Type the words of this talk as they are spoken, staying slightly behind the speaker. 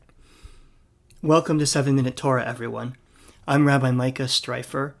Welcome to 7 Minute Torah, everyone. I'm Rabbi Micah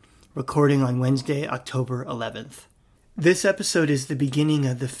Streifer, recording on Wednesday, October 11th. This episode is the beginning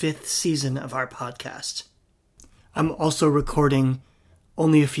of the 5th season of our podcast. I'm also recording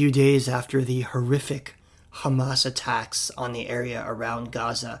only a few days after the horrific Hamas attacks on the area around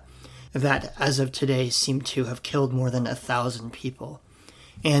Gaza that, as of today, seem to have killed more than 1,000 people.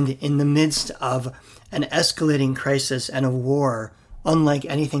 And in the midst of an escalating crisis and a war unlike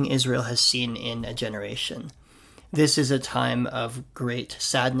anything Israel has seen in a generation. This is a time of great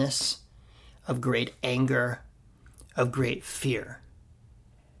sadness, of great anger, of great fear.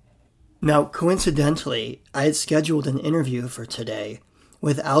 Now, coincidentally, I had scheduled an interview for today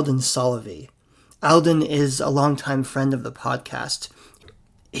with Alden Solovy. Alden is a longtime friend of the podcast.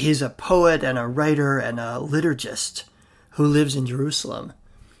 He's a poet and a writer and a liturgist who lives in Jerusalem.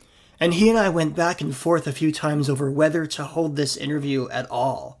 And he and I went back and forth a few times over whether to hold this interview at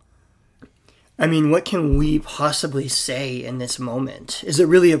all. I mean, what can we possibly say in this moment? Is it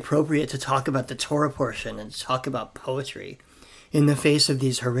really appropriate to talk about the Torah portion and to talk about poetry in the face of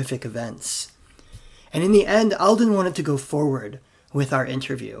these horrific events? And in the end, Alden wanted to go forward with our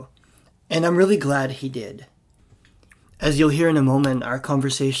interview, and I'm really glad he did. As you'll hear in a moment, our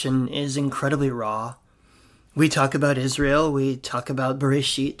conversation is incredibly raw. We talk about Israel, we talk about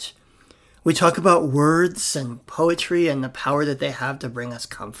Bereshit, we talk about words and poetry and the power that they have to bring us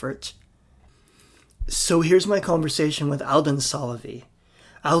comfort. So here's my conversation with Alden Solovy.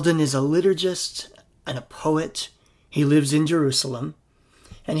 Alden is a liturgist and a poet. He lives in Jerusalem,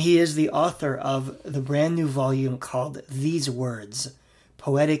 and he is the author of the brand new volume called These Words,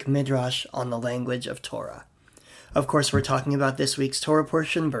 Poetic Midrash on the Language of Torah. Of course, we're talking about this week's Torah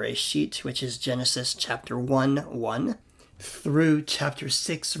portion, Bereshit, which is Genesis chapter 1:1. Through chapter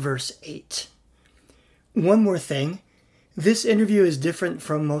 6, verse 8. One more thing. This interview is different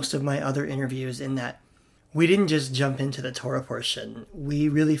from most of my other interviews in that we didn't just jump into the Torah portion. We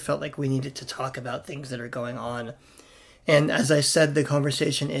really felt like we needed to talk about things that are going on. And as I said, the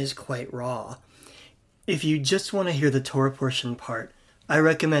conversation is quite raw. If you just want to hear the Torah portion part, I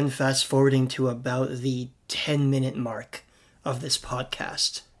recommend fast forwarding to about the 10-minute mark of this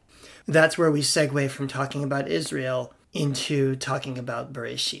podcast. That's where we segue from talking about Israel into talking about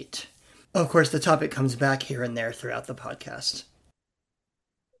Bereshit. Of course, the topic comes back here and there throughout the podcast.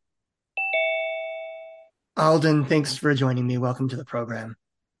 Alden, thanks for joining me. Welcome to the program.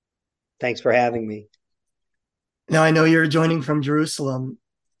 Thanks for having me. Now, I know you're joining from Jerusalem.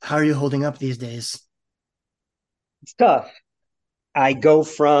 How are you holding up these days? It's tough. I go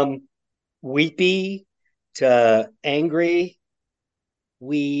from weepy to angry.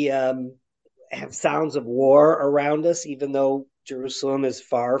 We have sounds of war around us, even though Jerusalem is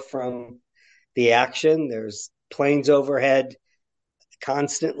far from the action. There's planes overhead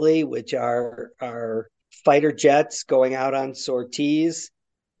constantly, which are fighter jets going out on sorties.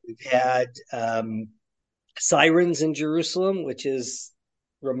 We've had sirens in Jerusalem, which is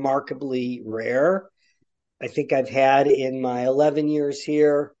remarkably rare. I think I've had in my 11 years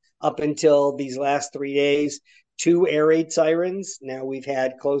here, up until these last 3 days, 2 air raid sirens. Now we've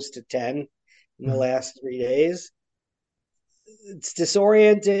had close to 10 in the last 3 days. It's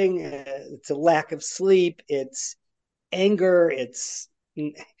disorienting. It's a lack of sleep. It's anger.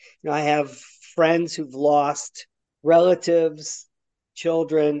 I have friends who've lost relatives,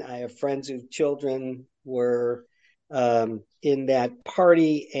 children. I have friends whose children were in that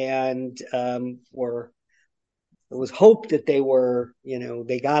party and it was hope that they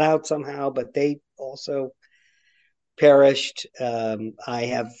got out somehow, but they also perished. I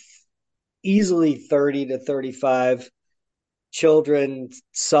have easily 30 to 35 children,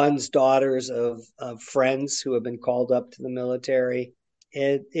 sons, daughters of friends who have been called up to the military.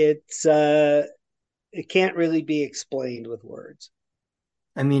 It can't really be explained with words.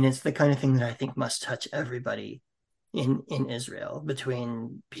 I mean, it's the kind of thing that I think must touch everybody in Israel,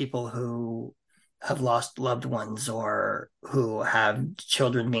 between people who have lost loved ones or who have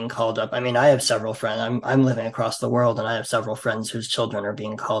children being called up. I mean, I have several friends. I'm living across the world, and I have several friends whose children are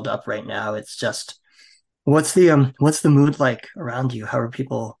being called up right now. It's just, what's the mood like around you? How are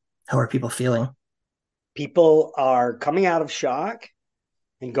people feeling? People are coming out of shock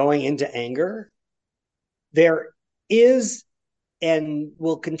and going into anger. There is and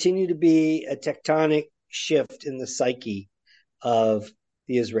will continue to be a tectonic shift in the psyche of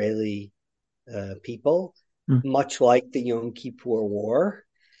the Israeli people, much like the Yom Kippur War.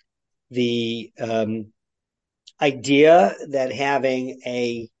 The idea that having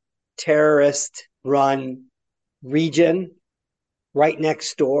a terrorist-run region right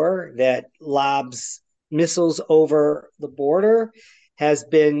next door that lobs missiles over the border has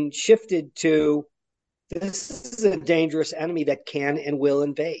been shifted to this is a dangerous enemy that can and will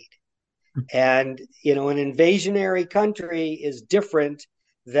invade. And, an invasionary country is different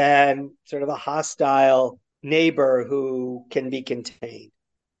than sort of a hostile neighbor who can be contained.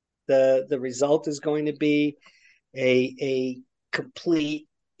 The result is going to be a complete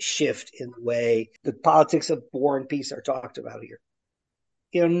shift in the way the politics of war and peace are talked about here.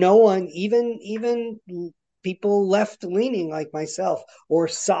 No one, even people left leaning like myself or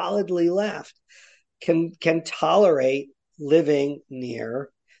solidly left, can tolerate living near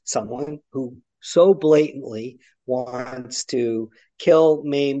someone who so blatantly wants to kill,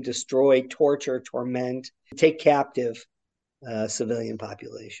 maim, destroy, torture, torment, take captive civilian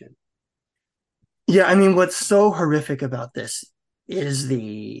population. Yeah, I mean, what's so horrific about this is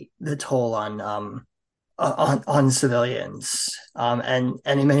the toll on civilians, and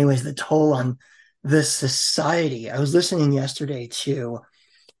in many ways the toll on this society. I was listening yesterday to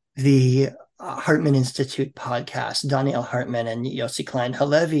the Hartman Institute podcast, Daniel Hartman and Yossi Klein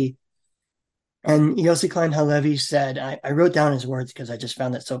Halevi. And Yossi Klein Halevi said, I wrote down his words because I just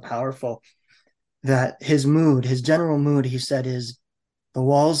found it so powerful, that his general mood, he said, is the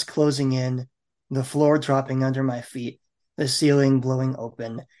walls closing in, the floor dropping under my feet, the ceiling blowing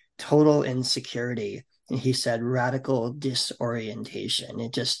open, total insecurity. And he said radical disorientation.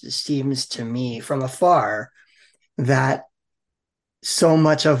 It just seems to me from afar that so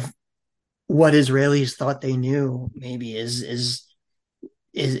much of what Israelis thought they knew maybe is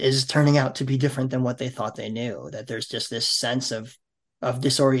turning out to be different than what they thought they knew. That there's just this sense of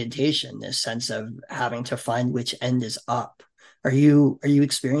disorientation, this sense of having to find which end is up. Are you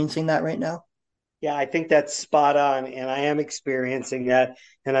experiencing that right now? Yeah, I think that's spot on, and I am experiencing that,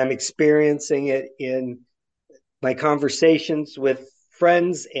 and I'm experiencing it in my conversations with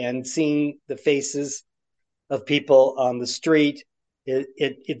friends and seeing the faces of people on the street.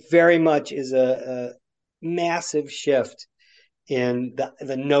 It very much is a massive shift in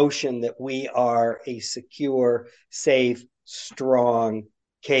the notion that we are a secure, safe, strong,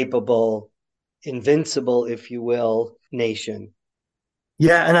 capable, invincible, if you will, nation.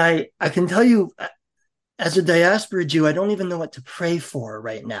 Yeah, and I can tell you, as a diaspora Jew, I don't even know what to pray for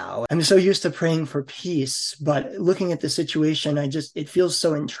right now. I'm so used to praying for peace, but looking at the situation, it feels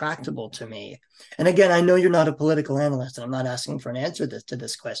so intractable to me. And again, I know you're not a political analyst, and I'm not asking for an answer to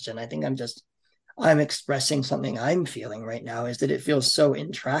this question. I think I'm expressing something I'm feeling right now, is that it feels so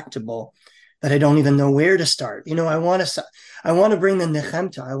intractable that I don't even know where to start. I want to bring the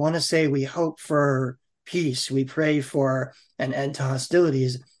nechemta. I want to say we hope for peace. We pray for an end to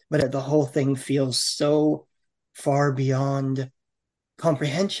hostilities, but the whole thing feels so far beyond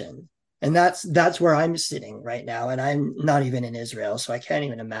comprehension. And that's where I'm sitting right now. And I'm not even in Israel, so I can't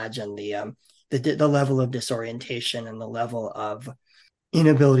even imagine the level of disorientation and the level of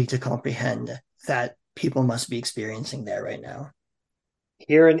inability to comprehend that people must be experiencing there right now.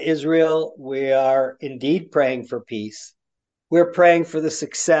 Here in Israel, we are indeed praying for peace. We're praying for the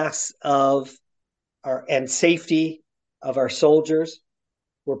success of our and safety of our soldiers.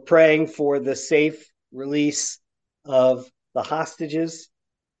 We're praying for the safe release of the hostages.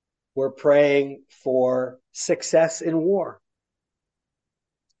 We're praying for success in war.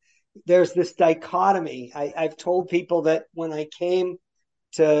 There's this dichotomy. I've told people that when I came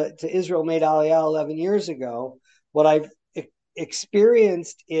to Israel, made Aliyah 11 years ago, what I've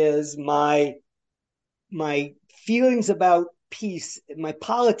experienced is my feelings about peace, my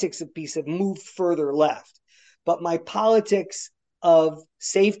politics of peace have moved further left, but my politics of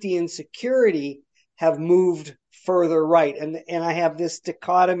safety and security have moved further right, and I have this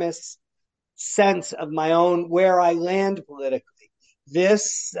dichotomous sense of my own where I land politically.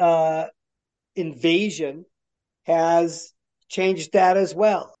 This invasion has changed that as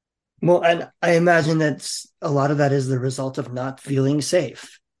well. Well, and I imagine that a lot of that is the result of not feeling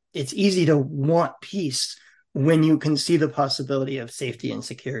safe. It's easy to want peace when you can see the possibility of safety and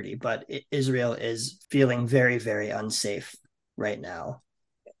security, but Israel is feeling very, very unsafe right now.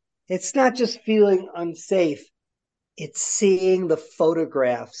 It's not just feeling unsafe, it's seeing the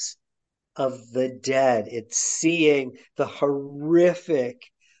photographs of the dead, it's seeing the horrific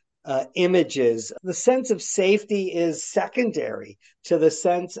images. The sense of safety is secondary to the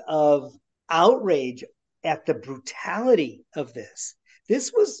sense of outrage at the brutality of this.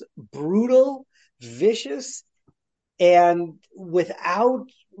 This was brutal, vicious, and without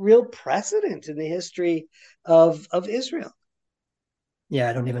real precedent in the history of Israel. Yeah,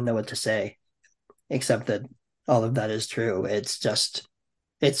 I don't even know what to say, except that all of that is true. It's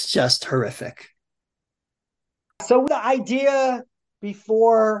just horrific. So the idea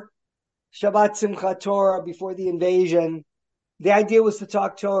before Shabbat Simchat Torah, before the invasion, the idea was to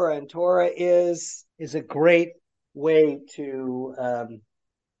talk Torah, and Torah is a great way to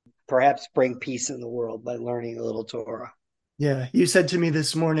perhaps bring peace in the world by learning a little Torah. Yeah, you said to me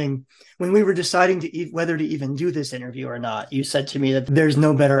this morning when we were deciding whether to even do this interview or not, you said to me that there's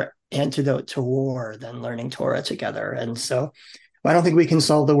no better antidote to war than learning Torah together. And so I don't think we can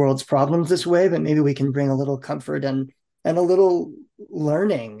solve the world's problems this way, but maybe we can bring a little comfort and a little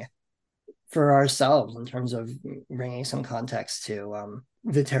learning for ourselves in terms of bringing some context to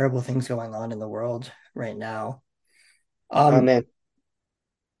the terrible things going on in the world right now. Um, Amen.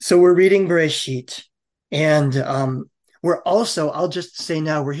 so we're reading Bereshit, and we're also, I'll just say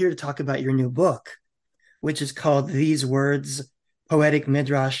now, we're here to talk about your new book, which is called These Words, Poetic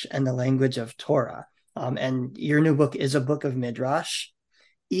Midrash and the Language of Torah. And your new book is a book of Midrash.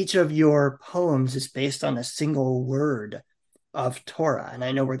 Each of your poems is based on a single word of Torah. And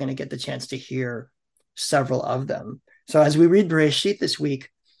I know we're going to get the chance to hear several of them. So as we read Bereshit this week,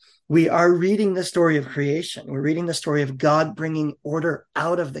 we are reading the story of creation. We're reading the story of God bringing order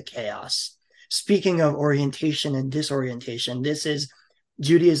out of the chaos. Speaking of orientation and disorientation, this is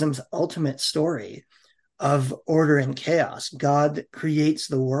Judaism's ultimate story of order and chaos. God creates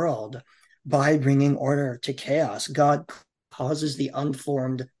the world by bringing order to chaos. God causes the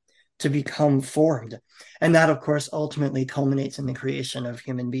unformed to become formed. And that, of course, ultimately culminates in the creation of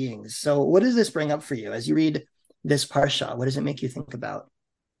human beings. So what does this bring up for you as you read this parsha? What does it make you think about?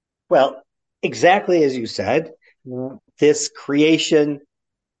 Well, exactly as you said, this creation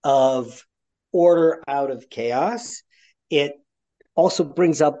of order out of chaos, it also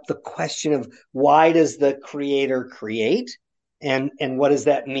brings up the question of why does the creator create, and what does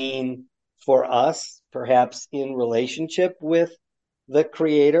that mean for us, perhaps in relationship with the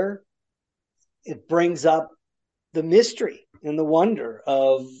creator. It brings up the mystery and the wonder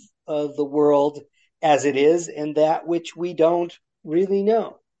of the world as it is and that which we don't really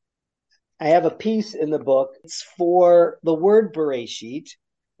know. I have a piece in the book. It's for the word Bereshit,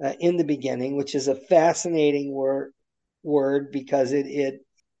 in the beginning, which is a fascinating word because it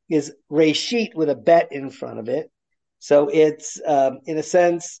is Reshit with a bet in front of it. So it's, in a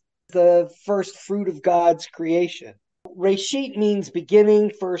sense, the first fruit of God's creation. Reshit means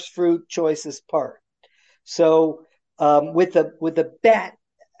beginning, first fruit, choicest part. So with a bet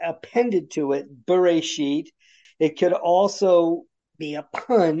appended to it, Bereshit, it could also be a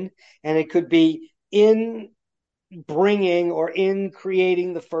pun, and it could be in bringing or in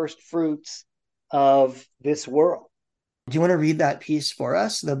creating the first fruits of this world. Do you want to read that piece for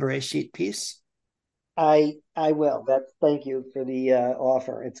us, the Bereshit piece? I will. That's thank you for the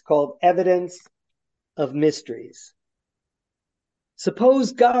offer. It's called Evidence of Mysteries.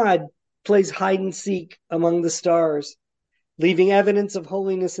 Suppose God plays hide and seek among the stars, leaving evidence of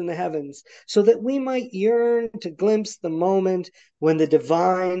holiness in the heavens, so that we might yearn to glimpse the moment when the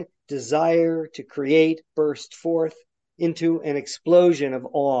divine desire to create burst forth into an explosion of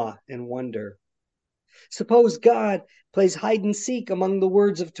awe and wonder. Suppose God plays hide and seek among the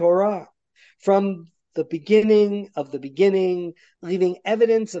words of Torah, from the beginning, leaving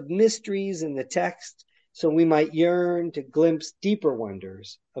evidence of mysteries in the text, so we might yearn to glimpse deeper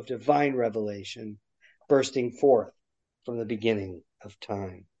wonders of divine revelation bursting forth from the beginning of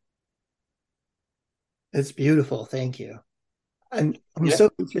time. It's beautiful. Thank you. I'm Yeah. so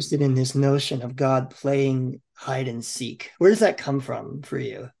interested in this notion of God playing hide and seek. Where does that come from for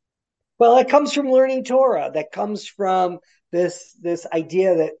you? Well, it comes from learning Torah. That comes from this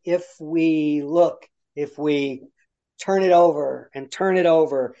idea that if we look, if we turn it over,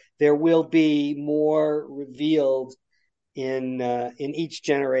 there will be more revealed in each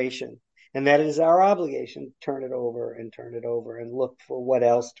generation, and that is our obligation. Turn it over and turn it over, and look for what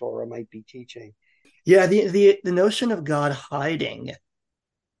else Torah might be teaching. Yeah, the notion of God hiding,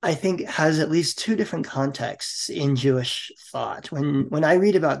 I think, has at least two different contexts in Jewish thought. When I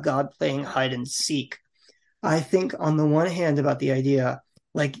read about God playing hide and seek, I think on the one hand about the idea,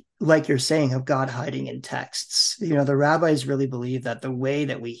 like you're saying, of God hiding in texts. You know, the rabbis really believe that the way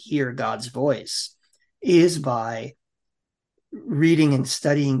that we hear God's voice is by reading and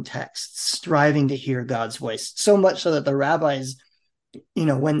studying texts, striving to hear God's voice. So much so that the rabbis, you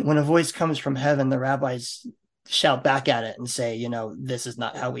know, when a voice comes from heaven, the rabbis shout back at it and say, you know, this is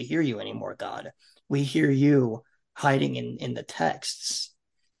not how we hear you anymore, God. We hear you hiding in the texts.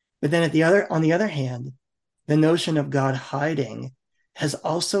 But then on the other hand, the notion of God hiding has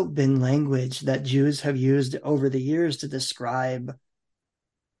also been language that Jews have used over the years to describe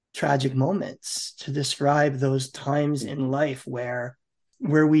tragic moments, to describe those times in life where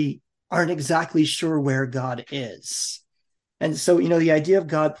we aren't exactly sure where God is. And so, you know, the idea of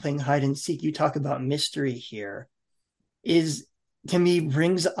God playing hide and seek, you talk about mystery here, is to me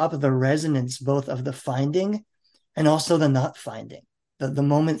brings up the resonance both of the finding and also the not finding, the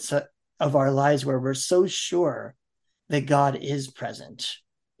moments of our lives where we're so sure that God is present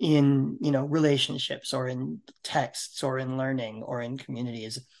in, relationships or in texts or in learning or in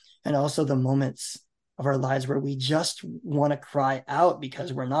communities, and also the moments of our lives where we just want to cry out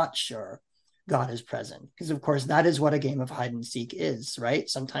because we're not sure God is present. Because of course that is what a game of hide and seek is, right?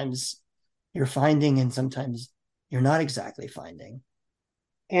 Sometimes you're finding and sometimes you're not exactly finding.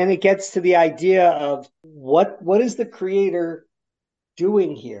 And it gets to the idea of what is the creator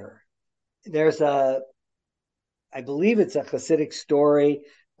doing here? There's I believe it's a Hasidic story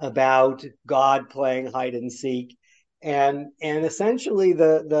about God playing hide and seek. And essentially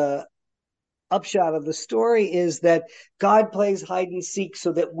the upshot of the story is that God plays hide and seek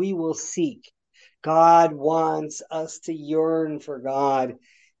so that we will seek. God wants us to yearn for God.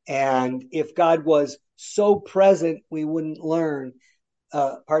 And if God was so present, we wouldn't yearn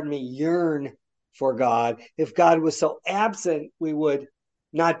for God. If God was so absent, we would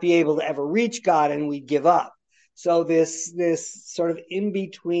not be able to ever reach God and we'd give up. So this sort of in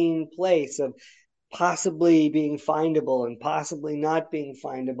between place of possibly being findable and possibly not being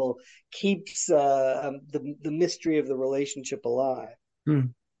findable keeps the mystery of the relationship alive. Hmm.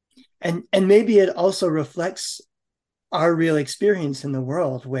 And maybe it also reflects our real experience in the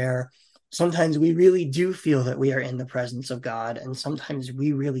world, where sometimes we really do feel that we are in the presence of God and sometimes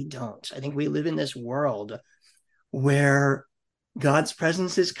we really don't. I think we live in this world where God's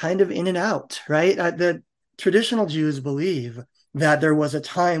presence is kind of in and out, right? The traditional Jews believe that there was a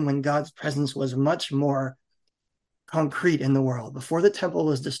time when God's presence was much more concrete in the world. Before the temple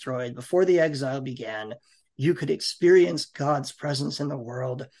was destroyed, before the exile began, you could experience God's presence in the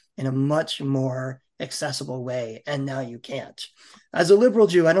world in a much more accessible way. And now you can't. As a liberal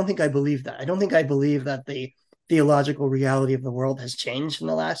Jew, I don't think I believe that. I don't think I believe that the theological reality of the world has changed in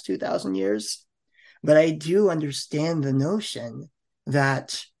the last 2,000 years. But I do understand the notion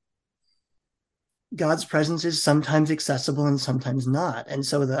that God's presence is sometimes accessible and sometimes not. And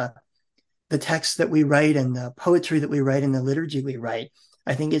so the text that we write and the poetry that we write and the liturgy we write,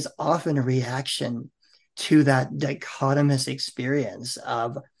 I think is often a reaction to that dichotomous experience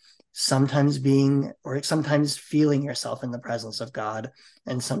of sometimes being or sometimes feeling yourself in the presence of God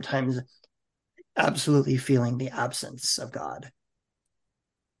and sometimes absolutely feeling the absence of God.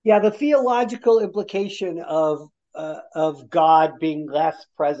 Yeah, the theological implication of God being less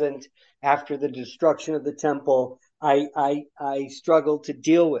present after the destruction of the temple, I struggle to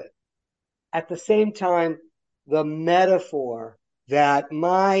deal with. At the same time, the metaphor that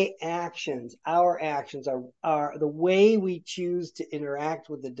my actions, our actions are the way we choose to interact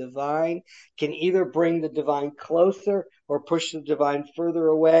with the divine can either bring the divine closer or push the divine further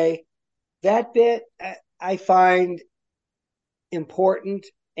away. That bit I find important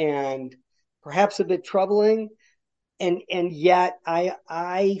and perhaps a bit troubling. And yet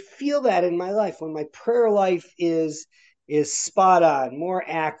I feel that in my life when my prayer life is spot on, more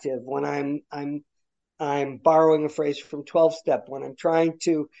active, when I'm borrowing a phrase from 12 step, when I'm trying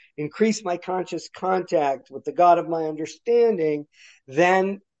to increase my conscious contact with the God of my understanding,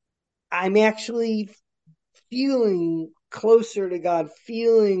 then I'm actually feeling closer to God,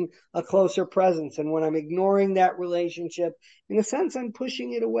 feeling a closer presence. And when I'm ignoring that relationship, in a sense, I'm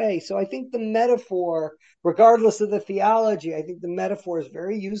pushing it away. So I think the metaphor, regardless of the theology, I think the metaphor is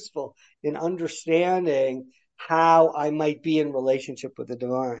very useful in understanding how I might be in relationship with the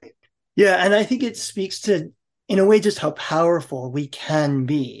divine. Yeah, and I think it speaks to, in a way, just how powerful we can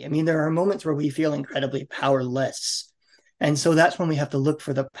be. I mean, there are moments where we feel incredibly powerless. And so that's when we have to look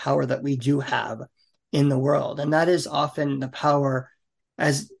for the power that we do have in the world. And that is often the power,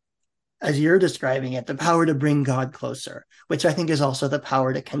 as you're describing it, the power to bring God closer, which I think is also the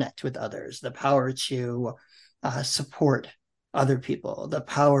power to connect with others, the power to support other people, the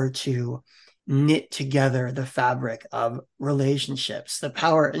power to knit together the fabric of relationships, the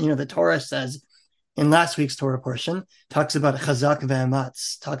power, the Torah says in last week's Torah portion, talks about chazak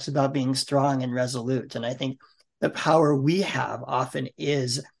ve'ematz, talks about being strong and resolute. And I think the power we have often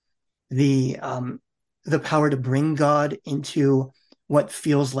is the power to bring God into what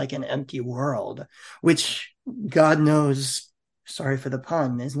feels like an empty world, which God knows, sorry for the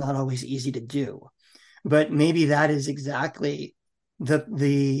pun, is not always easy to do. But maybe that is exactly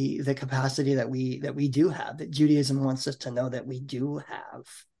the capacity that we do have, that Judaism wants us to know that we do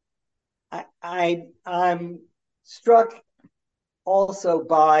have. I'm struck also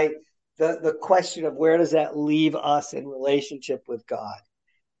by the question of where does that leave us in relationship with God.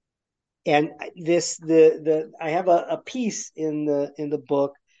 And this the I have a piece in the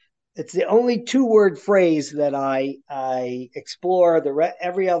book It's the only two-word phrase that I explore.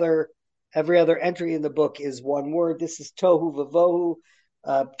 Every other entry in the book is one word. This is tohu vavohu,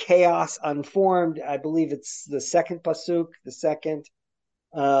 chaos unformed. I believe it's the second pasuk, the second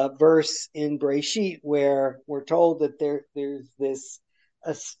verse in Bereshit, where we're told that there's this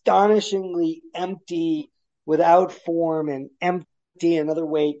astonishingly empty, without form, and empty. Another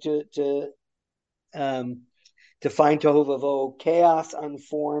way um, to find tohu vavohu, chaos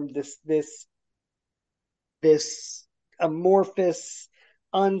unformed. This amorphous,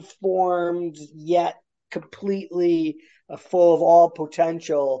 unformed yet completely full of all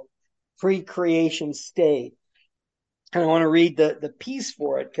potential pre-creation state. And I want to read the piece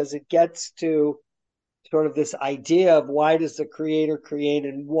for it because it gets to sort of this idea of why does the creator create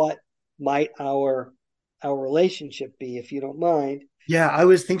and what might our relationship be, if you don't mind. Yeah, I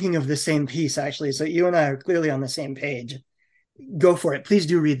was thinking of the same piece actually. So you and I are clearly on the same page. Go for it. Please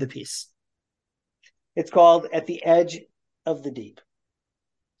do read the piece. It's called At the Edge of the Deep.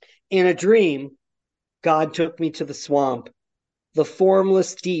 In a dream, God took me to the swamp, the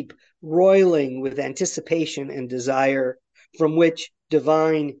formless deep, roiling with anticipation and desire, from which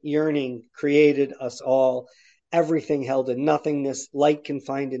divine yearning created us all. Everything held in nothingness, light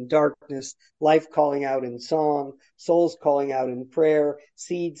confined in darkness, life calling out in song, souls calling out in prayer,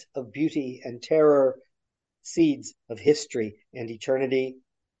 seeds of beauty and terror, seeds of history and eternity.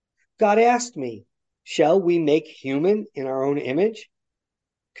 God asked me, shall we make human in our own image?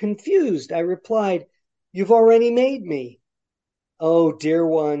 Confused, I replied, you've already made me. Oh, dear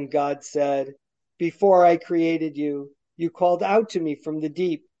one, God said, before I created you, you called out to me from the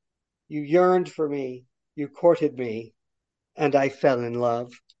deep. You yearned for me. You courted me, and I fell in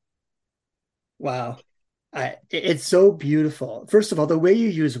love. Wow. It's so beautiful. First of all, the way you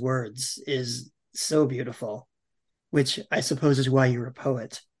use words is so beautiful, which I suppose is why you're a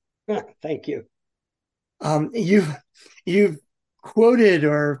poet. Thank you. You've quoted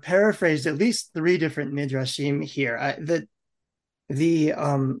or paraphrased at least three different midrashim here. The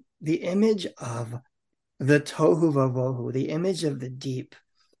image of the tohu vavohu, the image of the deep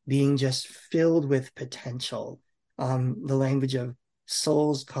being just filled with potential, the language of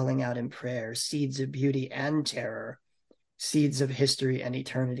souls calling out in prayer, seeds of beauty and terror, seeds of history and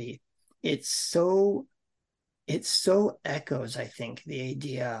eternity. It's so it so echoes, I think, the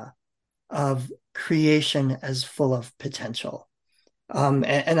idea of creation as full of potential. And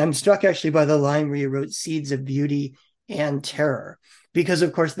I'm struck actually by the line where you wrote seeds of beauty and terror, because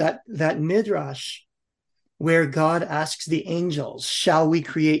of course that midrash where God asks the angels, "Shall we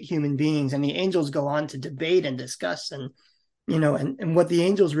create human beings?" and the angels go on to debate and discuss, and and what the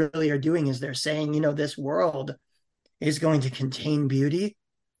angels really are doing is they're saying, this world is going to contain beauty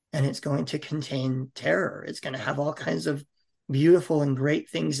and it's going to contain terror. It's going to have all kinds of beautiful and great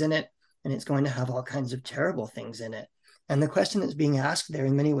things in it, and it's going to have all kinds of terrible things in it. And the question that's being asked there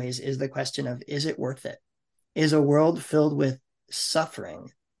in many ways is the question of, is it worth it? Is a world filled with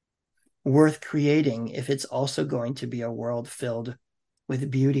suffering worth creating if it's also going to be a world filled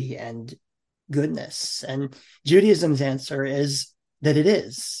with beauty and goodness? And Judaism's answer is that it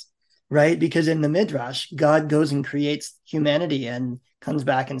is, right? Because in the Midrash, God goes and creates humanity and comes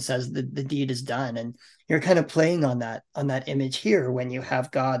back and says that the deed is done. And you're kind of playing on that image here when you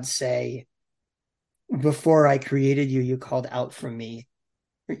have God say, before I created you, you called out from me,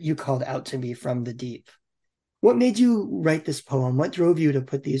 you called out to me from the deep. What made you write this poem? What drove you to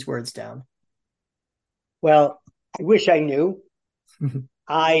put these words down? Well, I wish I knew.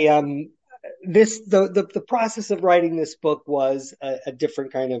 I this the process of writing this book was a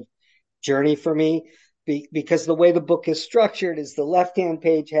different kind of journey for me because the way the book is structured is the left hand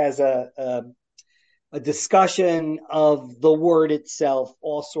page has a discussion of the word itself,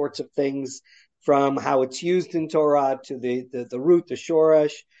 all sorts of things from how it's used in Torah to the root, the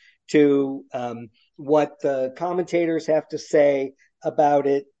shorash, to what the commentators have to say about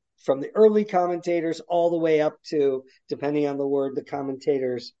it, from the early commentators all the way up to, depending on the word, the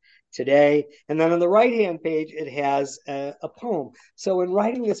commentators today. And then on the right-hand page, it has a poem. So in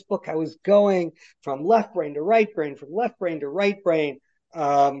writing this book, I was going from left brain to right brain, from left brain to right brain,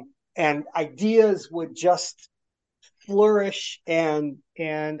 and ideas would just flourish, and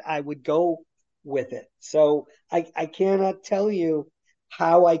I would go with it. So I cannot tell you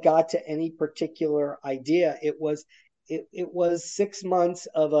how I got to any particular idea. It was 6 months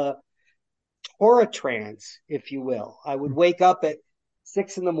of a Torah trance, if you will. I would wake up at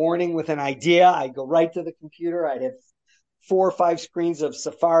 6 in the morning with an idea. I'd go right to the computer. I'd have 4 or 5 screens of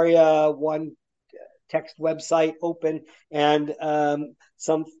Safaria, one text website open, and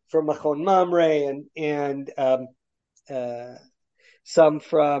some from Machon Mamre and some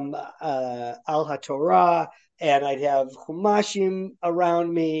from Al HaTorah, and I'd have Humashim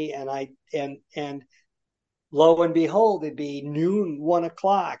around me, and lo and behold, it'd be noon, 1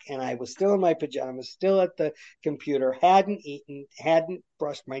 o'clock, and I was still in my pajamas, still at the computer, hadn't eaten, hadn't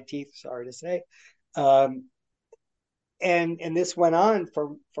brushed my teeth, sorry to say. Um, and this went on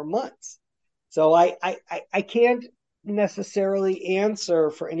for months. So I can't necessarily answer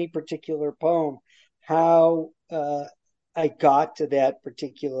for any particular poem how I got to that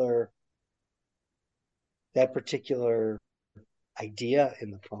particular idea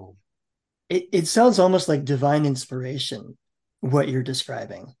in the poem. It sounds almost like divine inspiration, what you're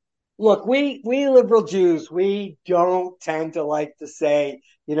describing. Look, we liberal Jews, we don't tend to like to say,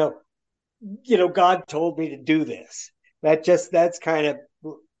 God told me to do this. That's kind of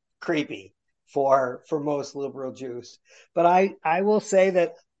creepy for most liberal Jews. But I will say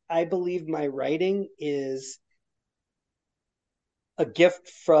that I believe my writing is a gift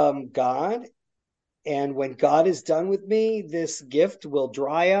from God, and when God is done with me, this gift will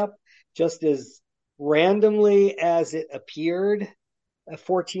dry up just as randomly as it appeared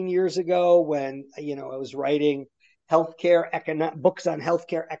 14 years ago when I was writing books on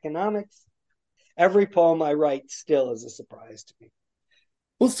healthcare economics. Every poem I write still is a surprise to me.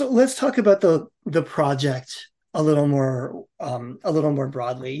 Well, so let's talk about the project a little more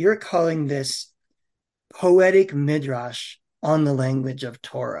broadly. You're calling this poetic midrash on the language of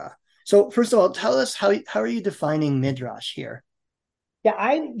Torah. So first of all, tell us how are you defining midrash here? Yeah,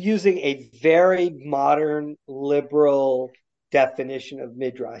 I'm using a very modern liberal definition of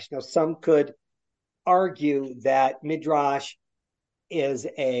midrash. Now, some could argue that midrash is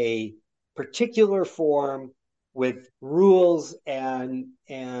a particular form with rules and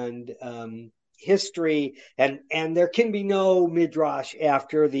history, and there can be no midrash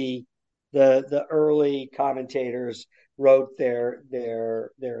after the early commentators wrote their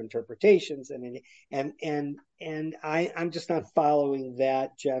interpretations, I'm just not following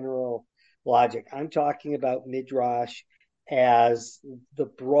that general logic. I'm talking about midrash as the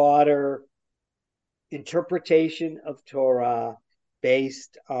broader interpretation of Torah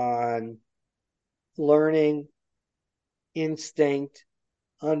based on learning, instinct,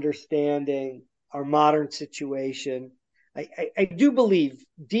 understanding our modern situation. I do believe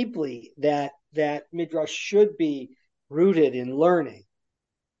deeply that midrash should be rooted in learning.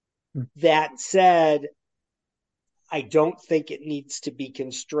 That said, I don't think it needs to be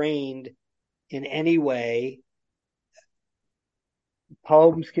constrained in any way.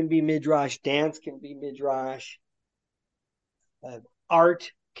 Poems can be midrash, dance can be midrash,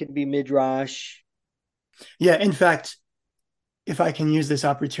 art can be midrash. Yeah, in fact, if I can use this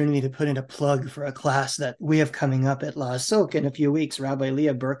opportunity to put in a plug for a class that we have coming up at La Sok in a few weeks, Rabbi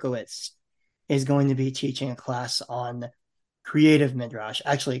Leah Berkowitz is going to be teaching a class on creative midrash,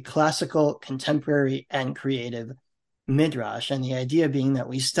 actually classical, contemporary, and creative midrash. And the idea being that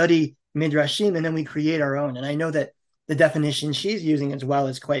we study midrashim and then we create our own. And I know that the definition she's using as well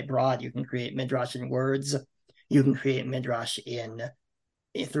is quite broad. You can create midrash in words, you can create midrash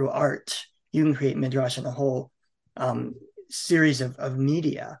through art, you can create midrash in a whole series of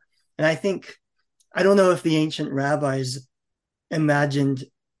media. And I don't know if the ancient rabbis imagined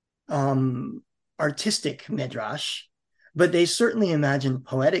artistic midrash, but they certainly imagined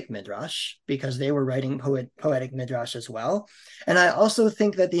poetic midrash because they were writing poetic midrash as well. And I also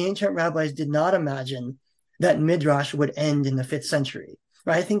think that the ancient rabbis did not imagine that midrash would end in the 5th century.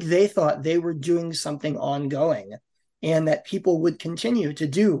 Right? I think they thought they were doing something ongoing and that people would continue to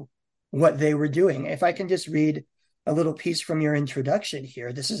do what they were doing. If I can just read a little piece from your introduction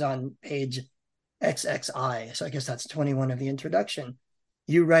here. This is on page XXI, so I guess that's 21 of the introduction.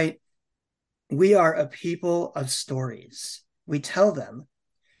 You write, "We are a people of stories. We tell them.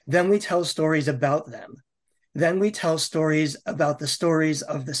 Then we tell stories about them. Then we tell stories about the stories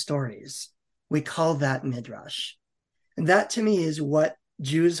of the stories. We call that midrash." And that to me is what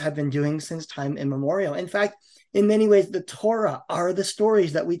Jews have been doing since time immemorial. In fact, in many ways, the Torah are the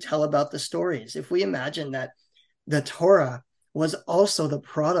stories that we tell about the stories. If we imagine that the Torah was also the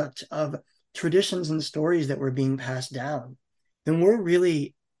product of traditions and stories that were being passed down, then we're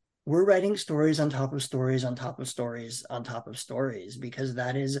writing stories on top of stories on top of stories on top of stories, because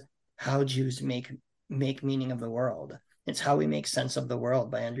that is how Jews make meaning of the world. It's how we make sense of the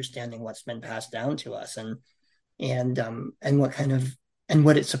world, by understanding what's been passed down to us and what kind of and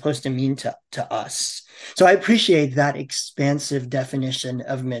what it's supposed to mean to us. So I appreciate that expansive definition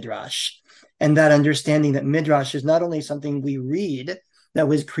of midrash, and that understanding that midrash is not only something we read that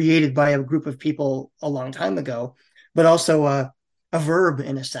was created by a group of people a long time ago, but also a verb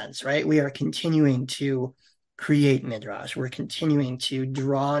in a sense, right? We are continuing to create midrash. We're continuing to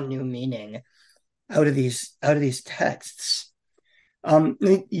draw new meaning out of these texts.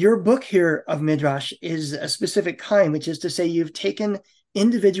 Your book here of midrash is a specific kind, which is to say you've taken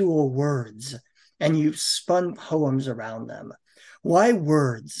individual words and you've spun poems around them. Why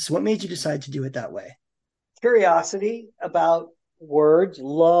words? What made you decide to do it that way? Curiosity about words,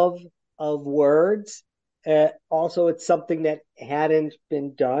 love of words. Also, it's something that hadn't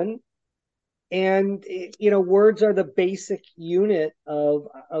been done. And, words are the basic unit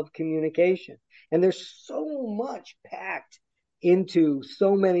of communication. And there's so much packed into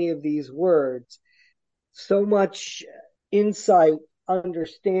so many of these words, so much insight,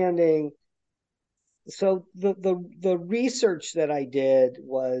 understanding. So the research that I did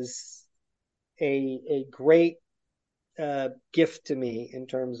was a great gift to me in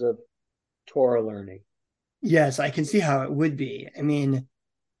terms of Torah learning. Yes, I can see how it would be. I mean,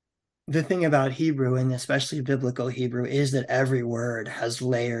 the thing about Hebrew, and especially biblical Hebrew, is that every word has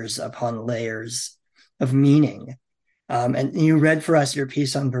layers upon layers of meaning. And you read for us your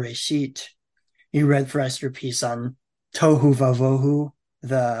piece on Bereshit. You read for us your piece on Tohu Vavohu,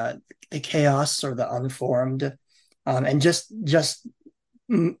 the chaos or the unformed. And just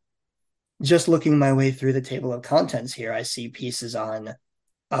looking my way through the table of contents here, I see pieces on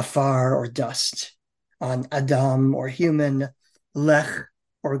afar or dust, on Adam or human, lech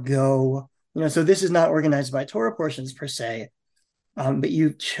or go. So this is not organized by Torah portions per se, but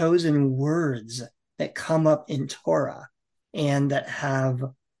you've chosen words that come up in Torah and that have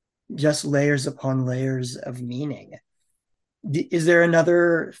just layers upon layers of meaning. Is there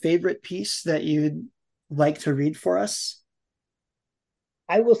another favorite piece that you'd like to read for us?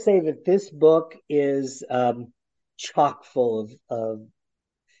 I will say that this book is chock full of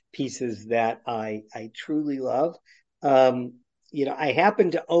pieces that I truly love. I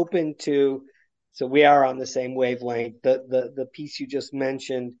happen to open to, so we are on the same wavelength. The piece you just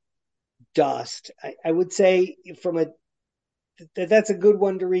mentioned, Dust. I would say that's a good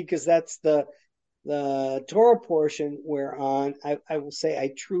one to read because that's the Torah portion we're on. I will say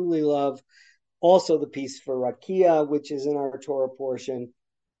I truly love also the piece for Rakia, which is in our Torah portion.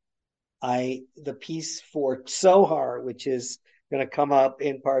 The piece for Tzohar, which is going to come up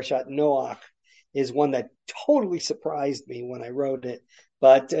in Parshat Noach, is one that totally surprised me when I wrote it.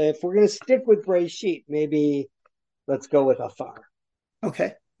 But if we're going to stick with Bereshit, maybe let's go with Afar.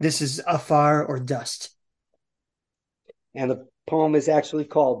 Okay. This is afar or dust. And the poem is actually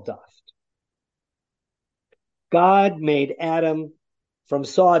called Dust. God made Adam from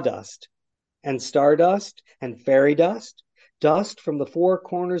sawdust and stardust and fairy dust, dust from the four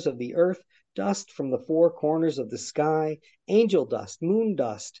corners of the earth, dust from the four corners of the sky, angel dust, moon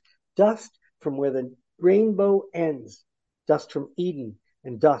dust, dust from where the rainbow ends, dust from Eden,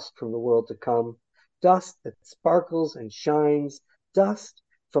 and dust from the world to come, dust that sparkles and shines, dust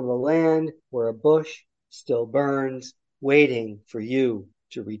from the land where a bush still burns, waiting for you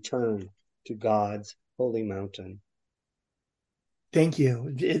to return to God's holy mountain. Thank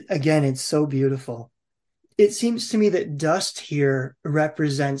you. Again, it's so beautiful. It seems to me that dust here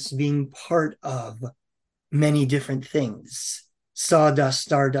represents being part of many different things. Sawdust,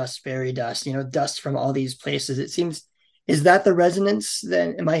 stardust, fairy dust, dust from all these places. It seems, is that the resonance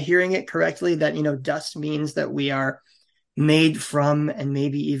then? Am I hearing it correctly that, dust means that we are made from and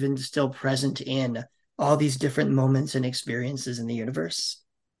maybe even still present in all these different moments and experiences in the universe?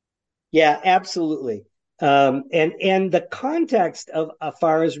 Yeah, absolutely. And the context of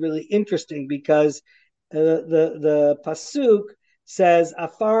Afar is really interesting because the pasuk says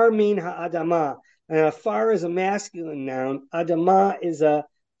Afar min ha'adama, and Afar is a masculine noun. Adama is a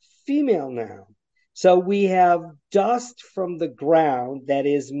female noun. So we have dust from the ground that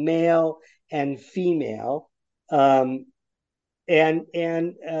is male and female. And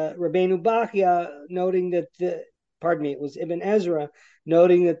Rabbeinu Bachya noting that it was Ibn Ezra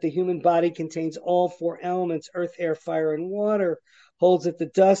noting that the human body contains all four elements, earth, air, fire, and water, holds that the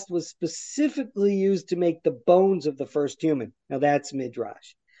dust was specifically used to make the bones of the first human. Now that's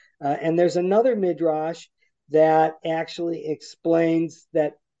Midrash. And there's another Midrash that actually explains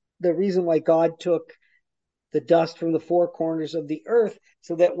that the reason why God took the dust from the four corners of the earth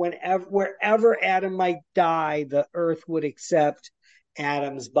so that wherever Adam might die, the earth would accept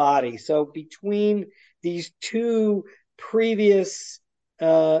Adam's body. So between these two previous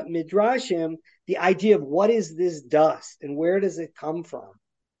midrashim, the idea of what is this dust and where does it come from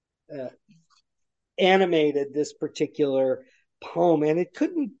animated this particular poem. And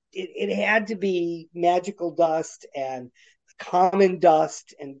it had to be magical dust and common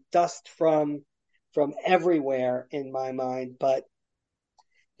dust and dust from everywhere in my mind, but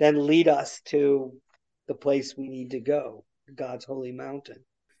then lead us to the place we need to go, God's holy mountain.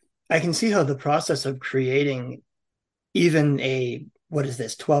 I can see how the process of creating even what is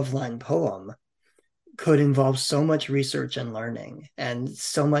this, 12-line poem could involve so much research and learning and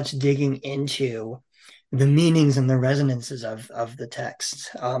so much digging into the meanings and the resonances of the text.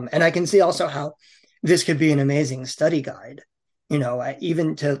 And I can see also how this could be an amazing study guide.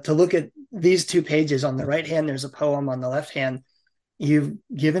 Even to look at these 2 pages on the right hand, there's a poem on the left hand. You've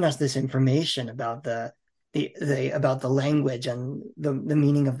given us this information about about the language and the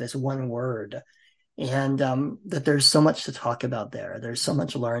meaning of this one word, and that there's so much to talk about there. There's so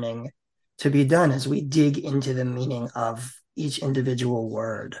much learning to be done as we dig into the meaning of each individual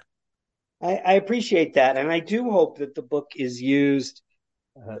word. I appreciate that. And I do hope that the book is used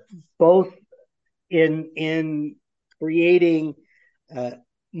uh, both in creating uh,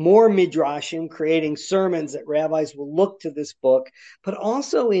 more midrashim, creating sermons that rabbis will look to this book, but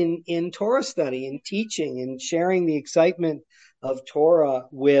also in Torah study and teaching and sharing the excitement of Torah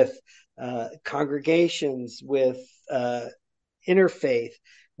with congregations, with interfaith,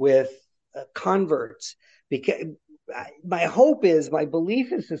 with converts. Because my hope is, my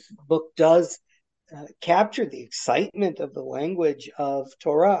belief is, this book does capture the excitement of the language of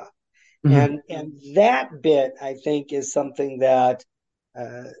Torah. Mm-hmm. And that bit, I think, is something that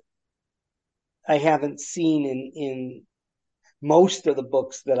uh, I haven't seen in most of the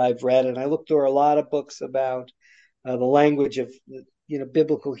books that I've read. And I looked through a lot of books about the language of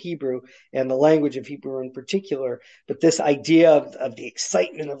biblical Hebrew and the language of Hebrew in particular. But this idea of the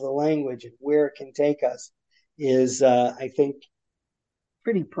excitement of the language and where it can take us is, I think,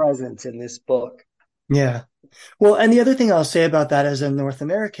 pretty present in this book. Yeah. Well, and the other thing I'll say about that as a North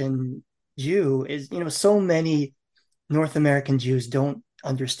American Jew is, so many North American Jews don't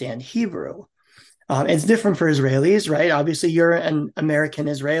understand Hebrew. It's different for Israelis, right? Obviously, you're an American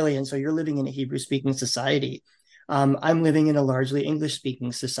Israeli, and so you're living in a Hebrew speaking society. I'm living in a largely English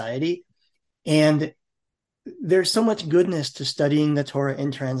speaking society. And there's so much goodness to studying the Torah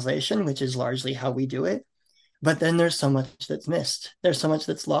in translation, which is largely how we do it. But then there's so much that's missed. There's so much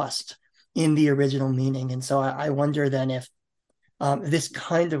that's lost in the original meaning. And so I wonder then if this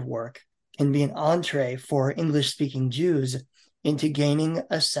kind of work can be an entree for English speaking Jews into gaining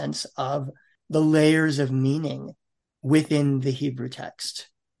a sense of the layers of meaning within the Hebrew text,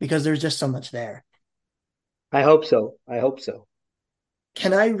 because there's just so much there. I hope so. I hope so.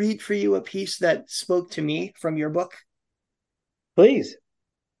 Can I read for you a piece that spoke to me from your book? Please.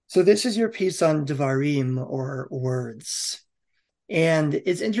 So, this is your piece on Devarim, or words. And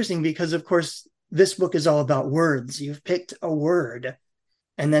it's interesting because, of course, this book is all about words. You've picked a word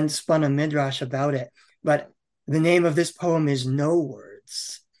and then spun a midrash about it. But the name of this poem is No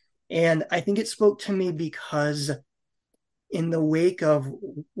Words. And I think it spoke to me because in the wake of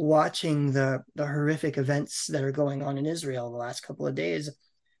watching the horrific events that are going on in Israel the last couple of days,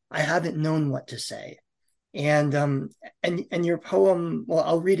 I haven't known what to say. And your poem, well,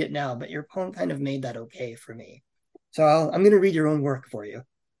 I'll read it now, but your poem kind of made that okay for me. So I'm going to read your own work for you.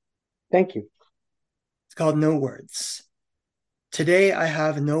 Thank you. It's called No Words. Today I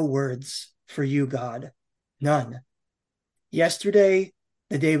have no words for you, God. None. Yesterday,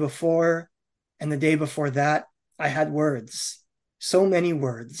 the day before, and the day before that, I had words. So many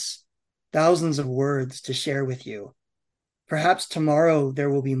words. Thousands of words to share with you. Perhaps tomorrow there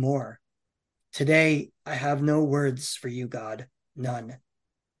will be more. Today I have no words for you, God. None.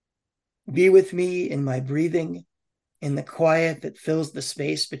 Be with me in my breathing, in the quiet that fills the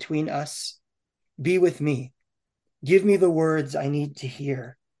space between us. Be with me. Give me the words I need to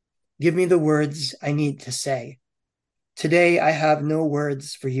hear. Give me the words I need to say. Today I have no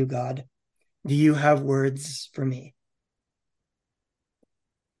words for you, God. Do you have words for me?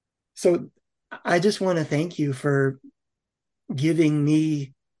 So I just want to thank you for giving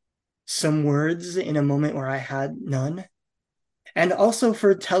me some words in a moment where I had none. And also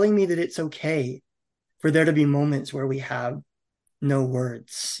for telling me that it's okay for there to be moments where we have no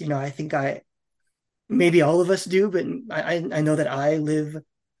words. I think maybe all of us do, but I know that I live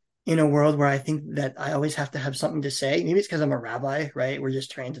in a world where I think that I always have to have something to say. Maybe it's because I'm a rabbi, right? We're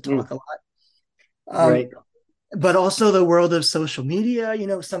just trained to talk a lot. Right. But also the world of social media,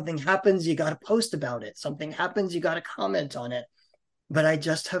 something happens, you got to post about it. Something happens, you got to comment on it. But I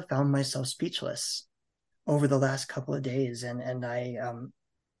just have found myself speechless over the last couple of days. And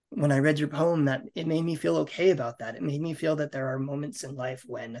when I read your poem, that it made me feel okay about that. It made me feel that there are moments in life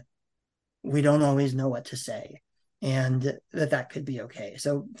when we don't always know what to say, and that could be okay.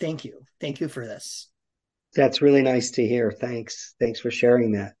 So thank you. Thank you for this. That's really nice to hear. Thanks. Thanks for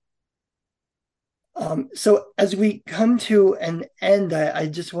sharing that. So as we come to an end, I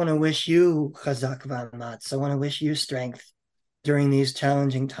just want to wish you chazak v'amatz. I want to wish you strength during these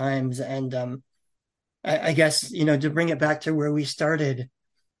challenging times. And I guess, to bring it back to where we started,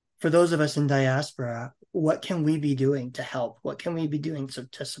 for those of us in diaspora, what can we be doing to help? What can we be doing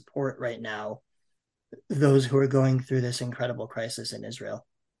to support right now those who are going through this incredible crisis in Israel?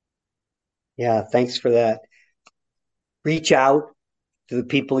 Yeah, thanks for that. Reach out to the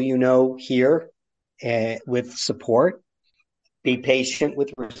people you know here with support. Be patient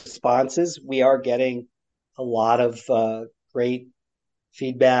with responses. We are getting a lot of great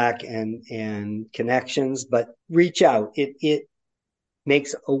feedback and connections, but reach out. It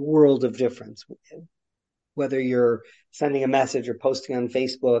makes a world of difference. Whether you're sending a message or posting on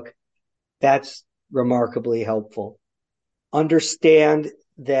Facebook, that's remarkably helpful. Understand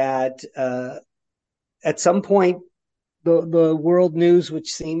that at some point, the world news,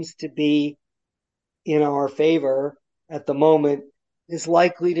 which seems to be in our favor at the moment, is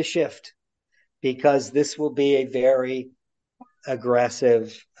likely to shift, because this will be a very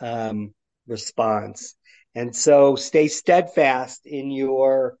aggressive response. And so stay steadfast in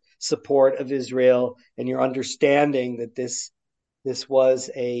your support of Israel and your understanding that this was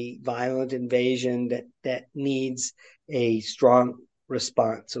a violent invasion that needs a strong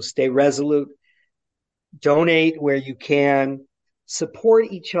response. So stay resolute, donate where you can,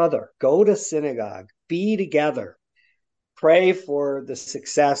 support each other, go to synagogue, be together, pray for the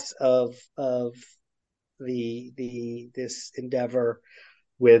success of this endeavor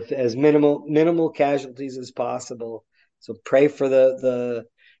with as minimal casualties as possible. So pray for the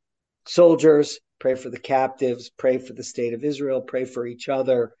soldiers, pray for the captives, pray for the state of Israel, pray for each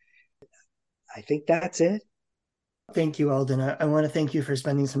other. I think that's it. Thank you, Alden. I want to thank you for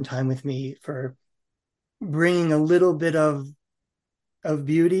spending some time with me, for bringing a little bit of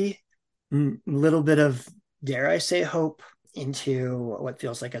beauty, a little bit of, dare I say, hope into what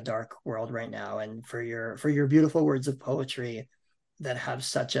feels like a dark world right now, and for your beautiful words of poetry that have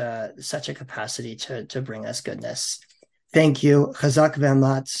such a capacity to bring us goodness. Thank you. Chazak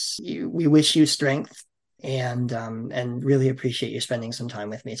v'amatz. We wish you strength, and really appreciate you spending some time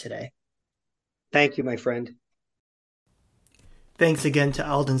with me today. Thank you, my friend. Thanks again to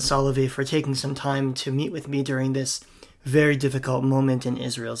Alden Solovy for taking some time to meet with me during this very difficult moment in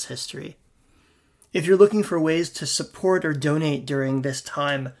Israel's history. If you're looking for ways to support or donate during this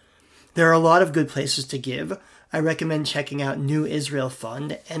time, there are a lot of good places to give. I recommend checking out New Israel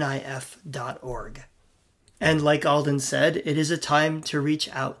Fund, NIF.org. And like Alden said, it is a time to reach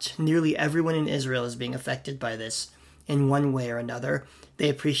out. Nearly everyone in Israel is being affected by this in one way or another. They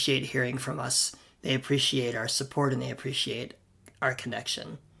appreciate hearing from us. They appreciate our support, and they appreciate our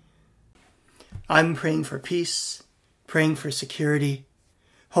connection. I'm praying for peace, praying for security,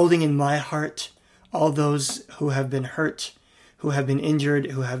 holding in my heart all those who have been hurt, who have been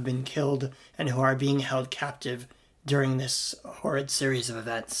injured, who have been killed, and who are being held captive during this horrid series of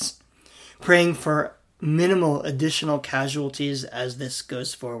events. Praying for minimal additional casualties as this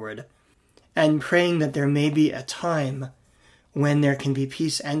goes forward, and praying that there may be a time when there can be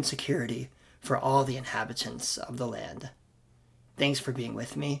peace and security for all the inhabitants of the land. Thanks for being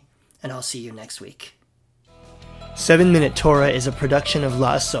with me, and I'll see you next week. 7 Minute Torah is a production of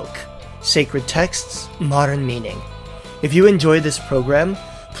La'asok, Sacred Texts, Modern Meaning. If you enjoyed this program,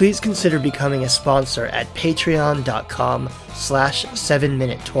 please consider becoming a sponsor at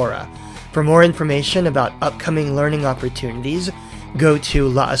patreon.com/7Minute Torah. For more information about upcoming learning opportunities, go to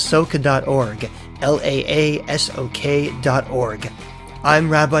laasoka.org, LAASOK.org. I'm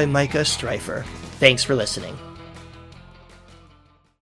Rabbi Micah Streifer. Thanks for listening.